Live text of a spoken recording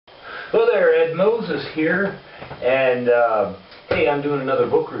Hello there, Ed Moses here, and hey, I'm doing another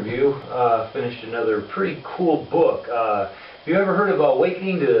book review. Finished another pretty cool book. Have you ever heard of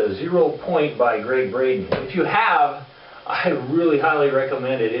Awakening to Zero Point by Gregg Braden? If you have, I really highly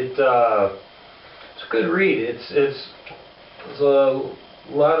recommend it. It's a good read. It's a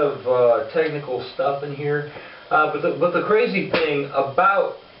lot of technical stuff in here, but the crazy thing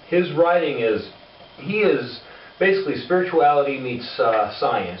about his writing is he is basically spirituality meets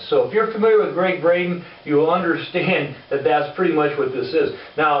science. So if you're familiar with Gregg Braden, you will understand that that's pretty much what this is.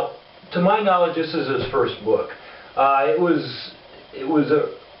 Now, to my knowledge, this is his first book. I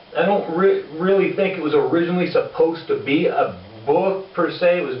don't really think it was originally supposed to be a book per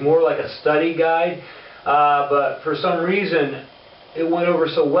se. It was more like a study guide. But for some reason, it went over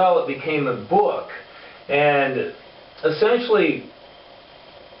so well, it became a book. And essentially,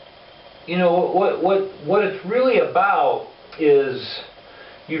 you know, what it's really about is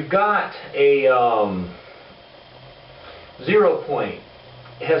you've got a zero point.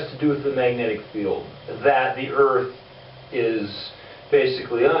 It has to do with the magnetic field that the Earth is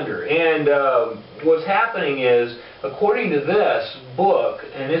basically under. And what's happening is, according to this book,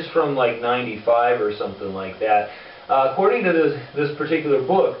 and it's from like 95 or something like that, according to this particular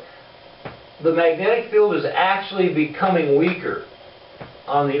book, the magnetic field is actually becoming weaker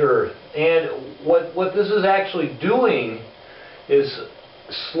on the Earth. And what this is actually doing is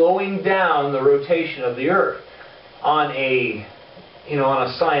slowing down the rotation of the Earth on a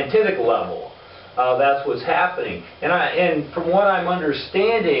scientific level. That's what's happening. And from what I'm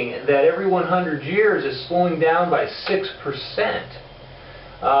understanding, that every 100 years is slowing down by 6%.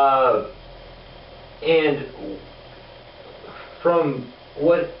 And from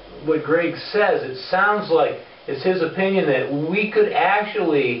what Gregg says, it sounds like it's his opinion that we could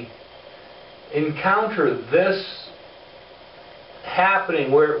actually encounter this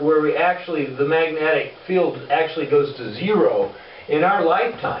happening where the magnetic field actually goes to zero in our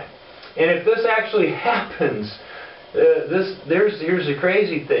lifetime. And if this actually happens, here's the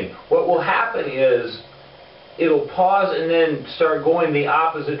crazy thing. What will happen is it'll pause and then start going the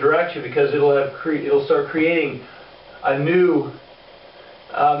opposite direction, because it'll start creating a new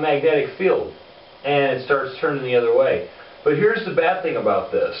magnetic field, and it starts turning the other way. But here's the bad thing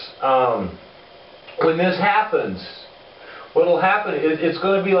about this. When this happens, what will happen is it's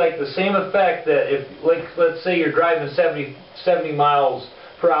going to be like the same effect that if, like, let's say you're driving 70 miles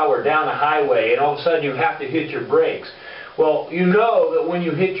per hour down a highway, and all of a sudden you have to hit your brakes. Well, you know that when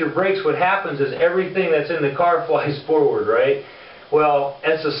you hit your brakes, what happens is everything that's in the car flies forward, right? Well,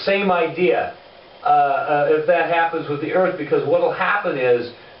 it's the same idea if that happens with the Earth, because what will happen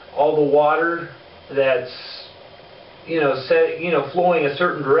is all the water that's flowing a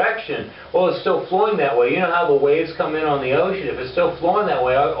certain direction, well, it's still flowing that way. You know how the waves come in on the ocean? If it's still flowing that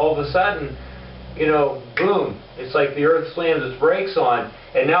way, all of a sudden, boom, it's like the Earth slams its brakes on,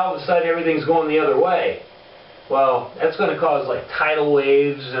 and now all of a sudden everything's going the other way. Well, that's going to cause like tidal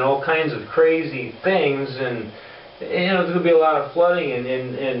waves and all kinds of crazy things, and there's going to be a lot of flooding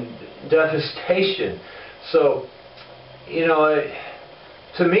and devastation. So,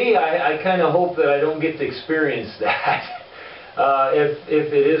 to me, I kind of hope that I don't get to experience that.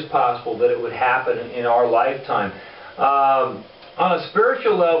 If it is possible that it would happen in our lifetime. On a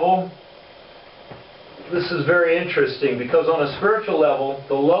spiritual level, this is very interesting, because on a spiritual level,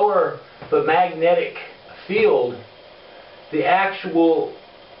 the lower the magnetic field, the actual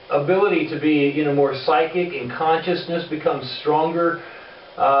ability to be more psychic and consciousness becomes stronger.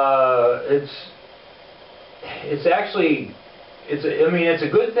 It's a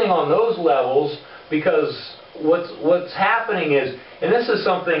good thing on those levels, because what's happening is, and this is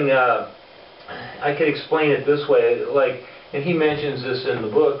something I could explain it this way, and he mentions this in the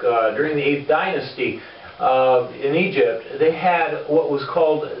book, during the 8th dynasty in Egypt, they had what was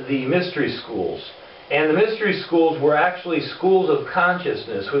called the mystery schools. And the mystery schools were actually schools of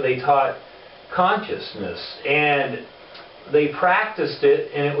consciousness, where they taught consciousness, and they practiced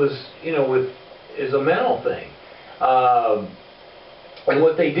it, and it was, is a mental thing. And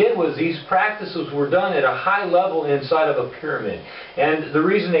what they did was, these practices were done at a high level inside of a pyramid. And the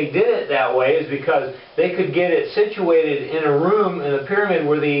reason they did it that way is because they could get it situated in a room in the pyramid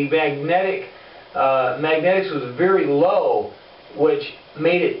where the magnetics was very low, which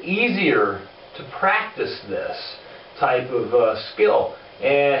made it easier to practice this type of skill.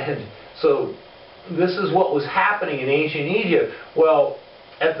 And so this is what was happening in ancient Egypt. Well,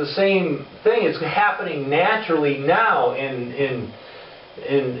 at the same thing, it's happening naturally now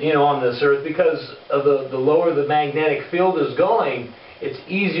on this Earth, because of the lower the magnetic field is going. It's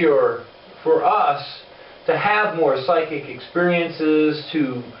easier for us to have more psychic experiences,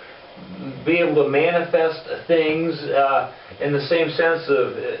 to be able to manifest things in the same sense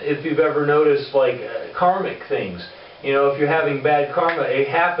of, if you've ever noticed, like karmic things. You know, if you're having bad karma, it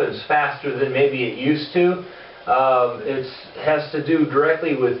happens faster than maybe it used to. It has to do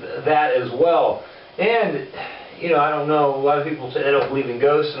directly with that as well. And, you know, I don't know, a lot of people say they don't believe in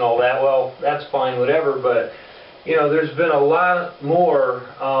ghosts and all that. Well, that's fine, whatever, but, you know, there's been a lot more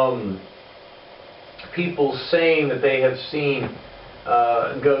people saying that they have seen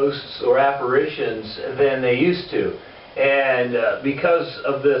ghosts or apparitions than they used to. And because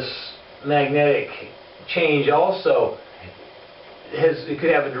of this magnetic change also, it could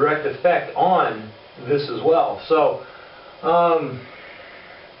have a direct effect on this as well. So,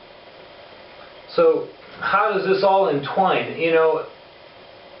 so how does this all entwine? You know,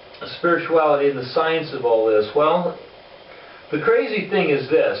 spirituality and the science of all this. Well, the crazy thing is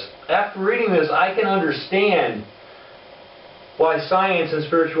this. After reading this, I can understand why science and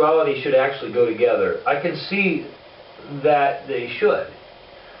spirituality should actually go together. I can see that they should.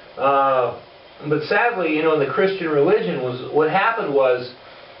 But sadly, you know, in the Christian religion, what happened was,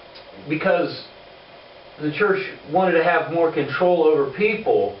 because the church wanted to have more control over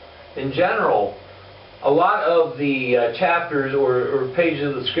people in general, a lot of the chapters or pages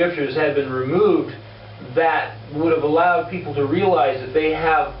of the scriptures had been removed that would have allowed people to realize that they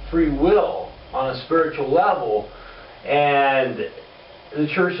have free will on a spiritual level, and the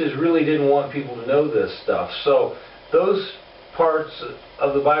churches really didn't want people to know this stuff. So those parts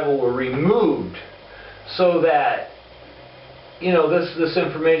of the Bible were removed so that, you know, this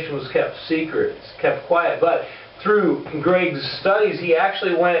information was kept secret, kept quiet. But through Gregg's studies, he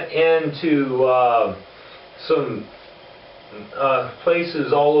actually went into some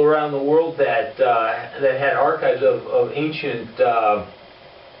places all around the world that had archives of ancient, a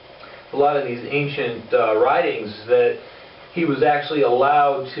lot of these ancient writings that he was actually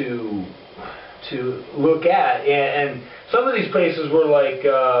allowed to look at, and some of these places were like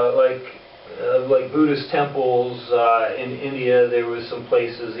Buddhist temples in India. There was some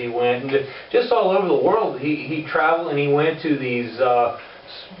places he went, and just all over the world he traveled, and he went to these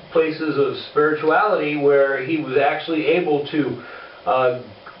places of spirituality where he was actually able to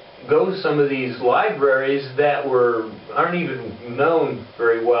go to some of these libraries that aren't even known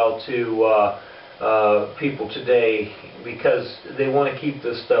very well to people today, because they want to keep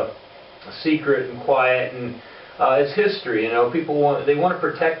this stuff secret and quiet, and it's history. You know, they want to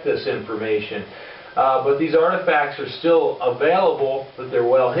protect this information. But these artifacts are still available, but they're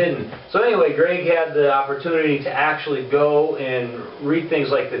well hidden. So anyway, Gregg had the opportunity to actually go and read things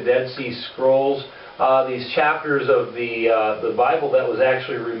like the Dead Sea Scrolls, these chapters of the Bible that was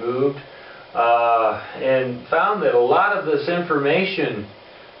actually removed, and found that a lot of this information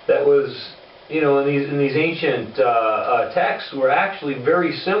that was, you know, in these ancient texts were actually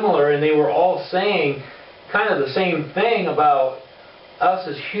very similar, and they were all saying kind of the same thing about us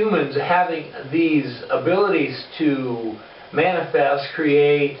as humans having these abilities to manifest,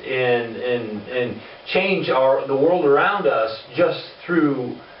 create, and change the world around us just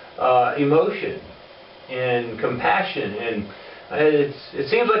through emotion and compassion. And it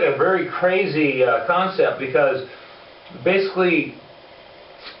seems like a very crazy concept, because basically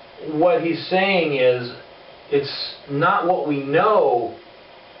what he's saying is it's not what we know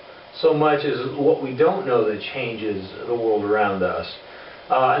so much as what we don't know that changes the world around us.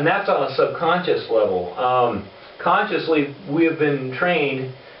 And that's on a subconscious level. Consciously, we have been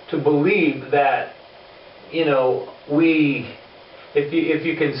trained to believe that, you know, if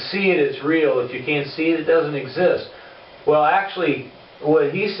you can see it, it's real. If you can't see it, it doesn't exist. Well, actually,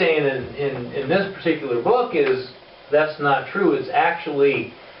 what he's saying in this particular book is that's not true. It's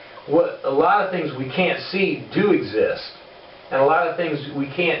actually a lot of things we can't see do exist. And a lot of things we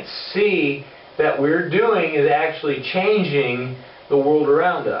can't see that we're doing is actually changing the world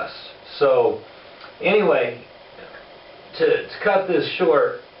around us. So anyway, to cut this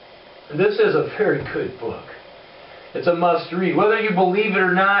short, this is a very good book. It's a must read. Whether you believe it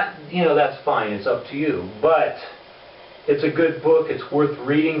or not, you know, that's fine. It's up to you. But it's a good book. It's worth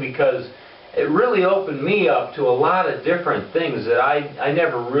reading, because it really opened me up to a lot of different things that I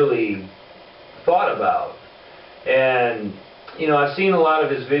never really thought about. And, you know, I've seen a lot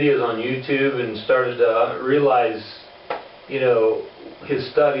of his videos on YouTube and started to realize, you know, his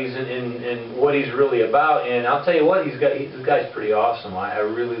studies and what he's really about. And I'll tell you what, this guy's pretty awesome. I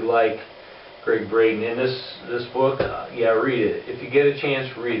really like Gregg Braden. And this book, yeah, read it. If you get a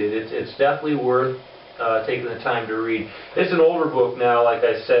chance, read it. It's definitely worth taking the time to read. It's an older book now, like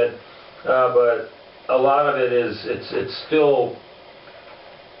I said, but a lot of it is it's still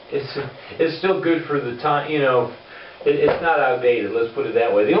good for the time. You know, it's not outdated, let's put it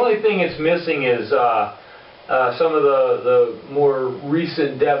that way. The only thing it's missing is some of the more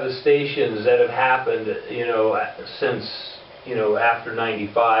recent devastations that have happened, you know, since, you know, after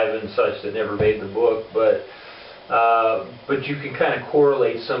 '95 and such, that never made the book, but you can kind of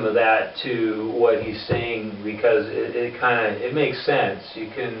correlate some of that to what he's saying, because it makes sense. You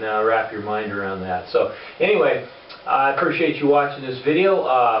can wrap your mind around that. So anyway, I appreciate you watching this video.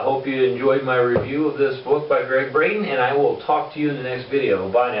 I hope you enjoyed my review of this book by Gregg Braden, and I will talk to you in the next video.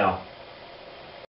 Bye now.